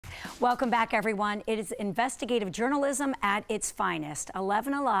Welcome back, everyone. It is investigative journalism at its finest.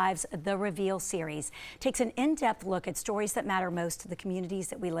 11 Alive's The Reveal series takes an in-depth look at stories that matter most to the communities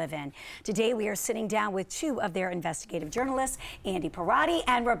that we live in. Today, we are sitting down with two of their investigative journalists, Andy Pierrotti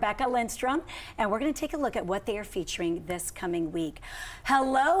and Rebecca Lindstrom, and we're going to take a look at what they are featuring this coming week.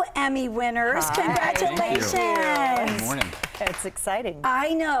 Hello, Emmy winners. Hi. Congratulations. Good morning. It's exciting.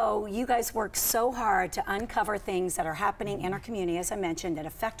 I know you guys work so hard to uncover things that are happening in our community, as I mentioned, that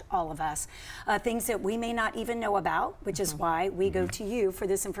affect all of us, things that we may not even know about, which is why we go to you for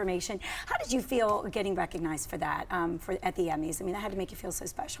this information. How did you feel getting recognized for that at the Emmys? I mean, that had to make you feel so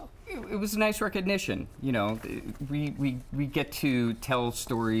special. It was a nice recognition. You know, we get to tell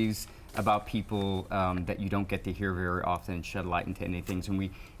stories about people that you don't get to hear very often and shed light into any things. And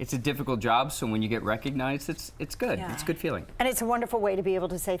it's a difficult job, so when you get recognized, it's good. Yeah. It's a good feeling. And it's a wonderful way to be able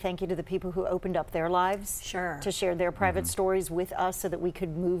to say thank you to the people who opened up their lives. Sure. To share their private stories with us so that we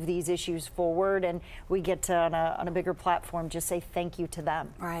could move these issues forward. And we get to, on a bigger platform, just say thank you to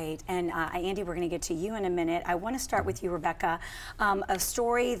them. Right. And Andy, we're going to get to you in a minute. I want to start with you, Rebecca. A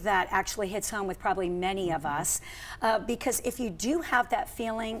story that actually hits home with probably many of us. Because if you do have that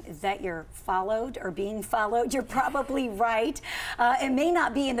feeling that you're followed or being followed, you're probably right. It may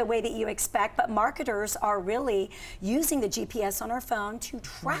not be in the way that you expect, but marketers are really using the GPS on our phone to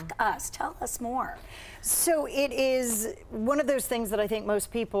track us. Tell us more. So it is one of those things that I think most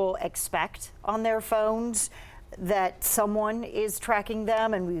people expect on their phones, that someone is tracking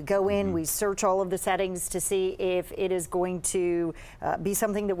them, and we go in, we search all of the settings to see if it is going to be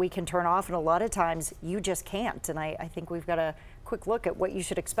something that we can turn off, and a lot of times you just can't. And I think we've got a quick look at what you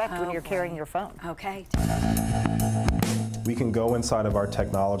should expect when you're carrying your phone. Okay. We can go inside of our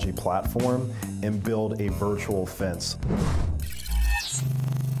technology platform and build a virtual fence.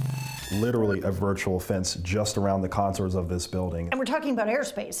 Literally a virtual fence just around the contours of this building. And we're talking about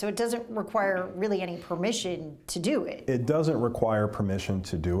airspace, so it doesn't require really any permission to do it. It doesn't require permission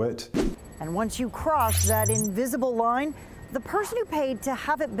to do it. And once you cross that invisible line, the person who paid to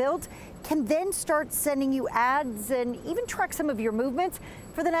have it built can then start sending you ads and even track some of your movements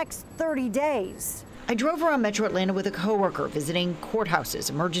for the next 30 days. I drove around Metro Atlanta with a coworker visiting courthouses,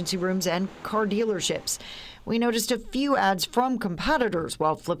 emergency rooms, and car dealerships. We noticed a few ads from competitors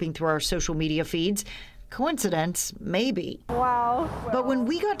while flipping through our social media feeds. Coincidence? Maybe. Wow. But when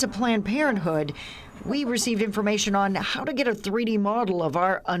we got to Planned Parenthood, we received information on how to get a 3D model of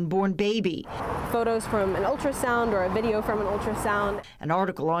our unborn baby. Photos from an ultrasound or a video from an ultrasound. An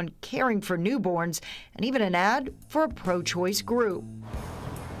article on caring for newborns, and even an ad for a pro-choice group.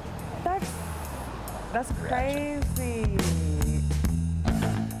 That's crazy.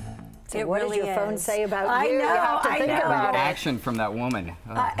 So what really does your phone say about you? I know, You have to think about it. Action from that woman.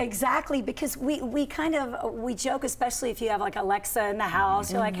 Exactly, because we joke, especially if you have like Alexa in the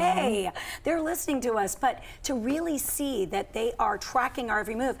house, you're like, hey, they're listening to us, but to really see that they are tracking our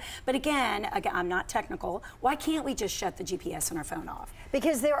every move. But again, I'm not technical, why can't we just shut the GPS on our phone off?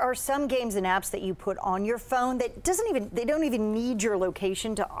 Because there are some games and apps that you put on your phone that they don't even need your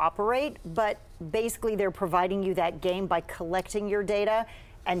location to operate, but basically they're providing you that game by collecting your data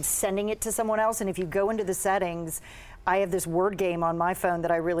and sending it to someone else. And if you go into the settings, I have this word game on my phone that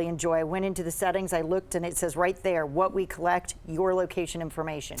I really enjoy. I went into the settings, I looked, and it says right there, what we collect, your location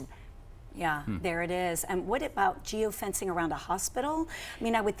information. Yeah, there it is. And what about geofencing around a hospital? I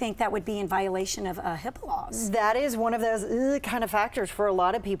mean, I would think that would be in violation of HIPAA laws. That is one of those kind of factors for a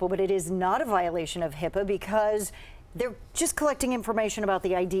lot of people, but it is not a violation of HIPAA because they're just collecting information about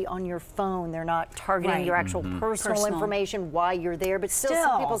the ID on your phone. They're not targeting your actual personal information, why you're there. But still,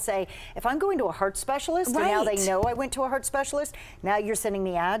 some people say, if I'm going to a heart specialist, and now they know I went to a heart specialist, now you're sending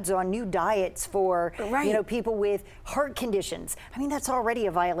me ads on new diets for you know, people with heart conditions. I mean, that's already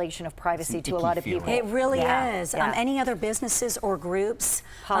a violation of privacy to a lot of people. It really is. Any other businesses or groups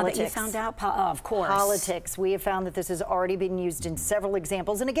that you found out? Of course. Politics. We have found that this has already been used in several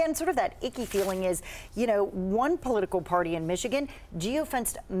examples. And again, sort of that icky feeling is, you know, one political party in Michigan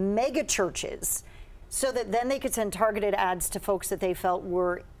geofenced mega churches so that then they could send targeted ads to folks that they felt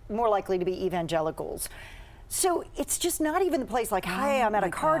were more likely to be evangelicals. So it's just not even the place like, hi, I'm at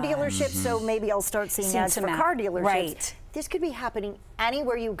a car dealership, so maybe I'll start seeing ads for car dealerships. Right. This could be happening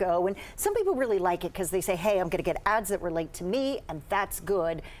anywhere you go, and some people really like it because they say, hey, I'm going to get ads that relate to me, and that's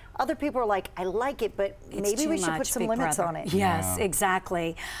good. Other people are like, I like it, but maybe we should put some limits on it. Yes,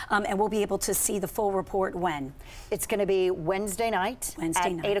 exactly. And we'll be able to see the full report when? It's going to be Wednesday night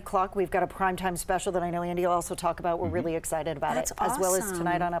at 8 o'clock. We've got a primetime special that I know Andy will also talk about. We're really excited about it, as well as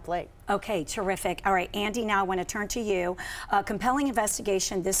tonight on Up Late. Okay, terrific. All right, Andy, now I want to turn to you. A compelling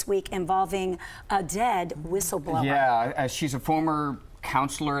investigation this week involving a dead whistleblower. Yeah, she's a former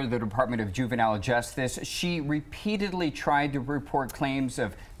counselor at the Department of Juvenile Justice. She repeatedly tried to report claims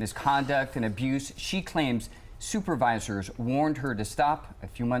of misconduct and abuse. She claims supervisors warned her to stop. A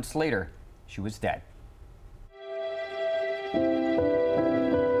few months later, she was dead.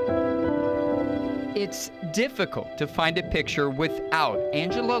 It's difficult to find a picture without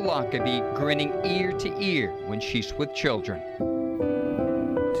Angela Lockaby grinning ear to ear when she's with children.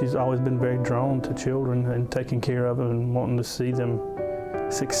 She's always been very drawn to children and taking care of them and wanting to see them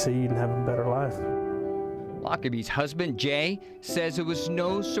succeed and have a better life. Lockaby's husband, Jay, says it was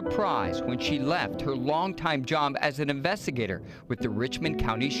no surprise when she left her longtime job as an investigator with the Richmond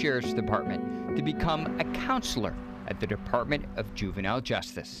County Sheriff's Department to become a counselor at the Department of Juvenile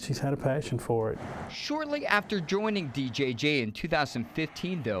Justice. She's had a passion for it. Shortly after joining DJJ in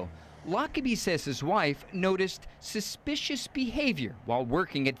 2015, though, Lockaby says his wife noticed suspicious behavior while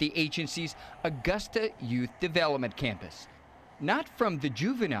working at the agency's Augusta Youth Development Campus. Not from the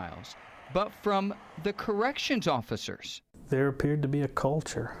juveniles, but from the corrections officers. There appeared to be a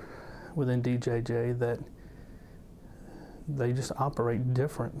culture within DJJ that they just operate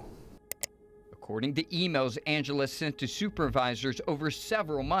different. According to emails Angela sent to supervisors over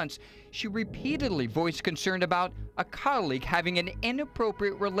several months, she repeatedly voiced concern about a colleague having an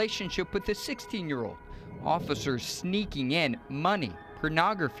inappropriate relationship with a 16-year-old, officers sneaking in money,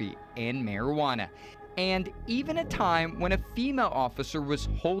 pornography, and marijuana, and even a time when a female officer was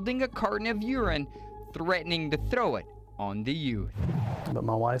holding a carton of urine, threatening to throw it on the youth. But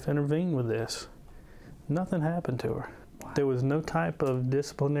my wife intervened with this. Nothing happened to her. Wow. There was no type of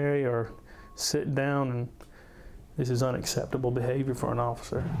disciplinary or sit down and this is unacceptable behavior for an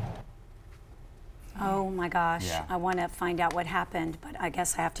officer. Oh my gosh, yeah. I want to find out what happened, but I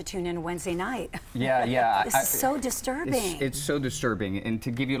guess I have to tune in Wednesday night. Yeah. This is so disturbing. It's so disturbing. And to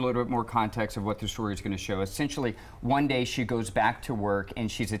give you a little bit more context of what the story is going to show, essentially one day she goes back to work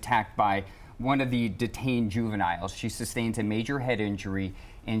and she's attacked by one of the detained juveniles. She sustains a major head injury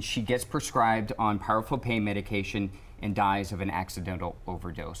and she gets prescribed on powerful pain medication and dies of an accidental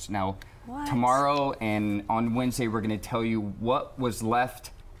overdose. Now, tomorrow and on Wednesday, we're going to tell you what was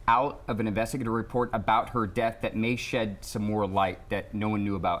left out of an investigative report about her death that may shed some more light that no one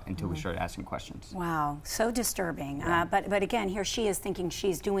knew about until we started asking questions. Wow, so disturbing. Yeah. But again, here she is thinking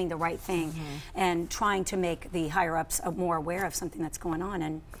she's doing the right thing and trying to make the higher-ups more aware of something that's going on,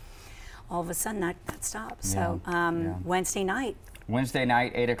 and all of a sudden that stops. Yeah. So Wednesday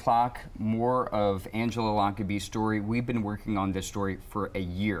night, 8 o'clock, more of Angela Lockaby's story. We've been working on this story for a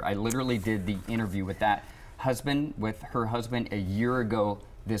year. I literally did the interview with her husband a year ago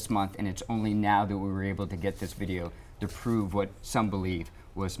this month, and it's only now that we were able to get this video to prove what some believe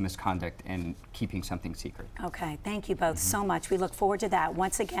was misconduct and keeping something secret. Okay, thank you both so much. We look forward to that.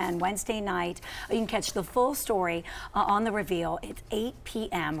 Once again, Wednesday night, you can catch the full story on The Reveal. It's 8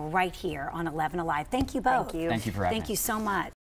 p.m. right here on 11 Alive. Thank you both. Thank you. Thank you for having us. Thank you so much.